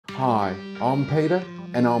Hi, I'm Peter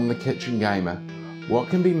and I'm the Kitchen Gamer. What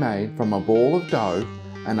can be made from a ball of dough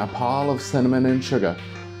and a pile of cinnamon and sugar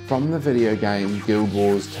from the video game Guild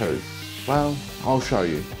Wars 2? Well, I'll show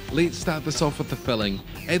you. Let's start this off with the filling.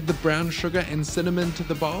 Add the brown sugar and cinnamon to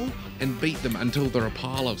the bowl and beat them until they're a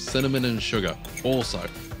pile of cinnamon and sugar. Also,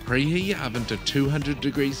 preheat your oven to 200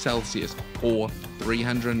 degrees Celsius or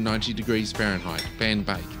 390 degrees Fahrenheit, fan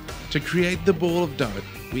bake. To create the ball of dough,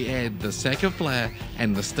 we add the sack of flour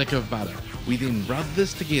and the stick of butter. We then rub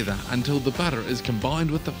this together until the butter is combined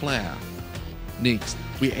with the flour. Next,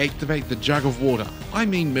 we activate the jug of water, I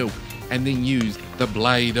mean milk, and then use the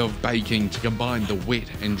blade of baking to combine the wet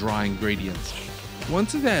and dry ingredients.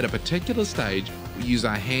 Once it's at a particular stage, we use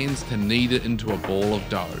our hands to knead it into a ball of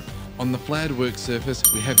dough. On the floured work surface,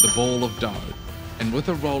 we have the ball of dough, and with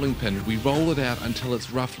a rolling pin, we roll it out until it's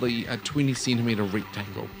roughly a 20 centimeter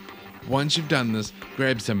rectangle. Once you've done this,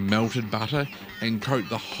 grab some melted butter and coat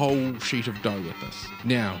the whole sheet of dough with this.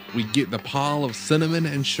 Now, we get the pile of cinnamon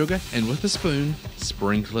and sugar and with a spoon,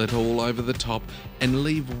 sprinkle it all over the top and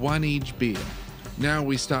leave one edge bare. Now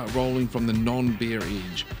we start rolling from the non-bare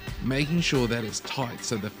edge, making sure that it's tight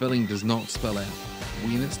so the filling does not spill out.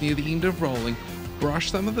 When it's near the end of rolling, brush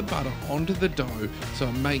some of the butter onto the dough so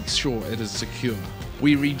it makes sure it is secure.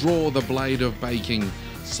 We redraw the blade of baking,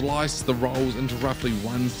 slice the rolls into roughly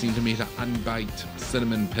 1 centimeter unbaked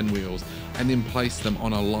cinnamon pinwheels and then place them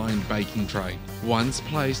on a lined baking tray. Once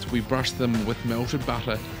placed, we brush them with melted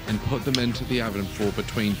butter and put them into the oven for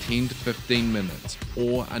between 10 to 15 minutes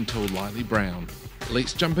or until lightly brown.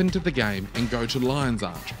 Let's jump into the game and go to Lion's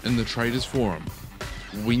Arch in the Traders Forum.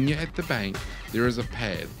 When you're at the bank, there is a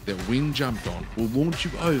pad that when jumped on will launch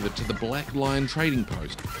you over to the Black Lion trading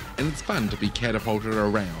post, and it's fun to be catapulted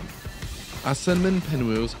around. Our cinnamon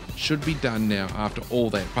pinwheels should be done now after all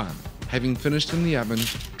that fun. Having finished in the oven,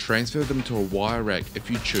 transfer them to a wire rack if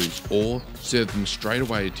you choose, or serve them straight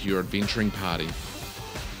away to your adventuring party.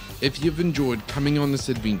 If you've enjoyed coming on this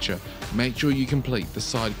adventure, make sure you complete the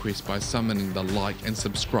side quest by summoning the like and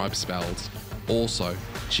subscribe spells. Also,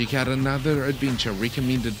 check out another adventure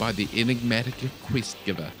recommended by the enigmatic quest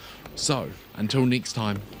giver. So, until next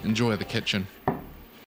time, enjoy the kitchen.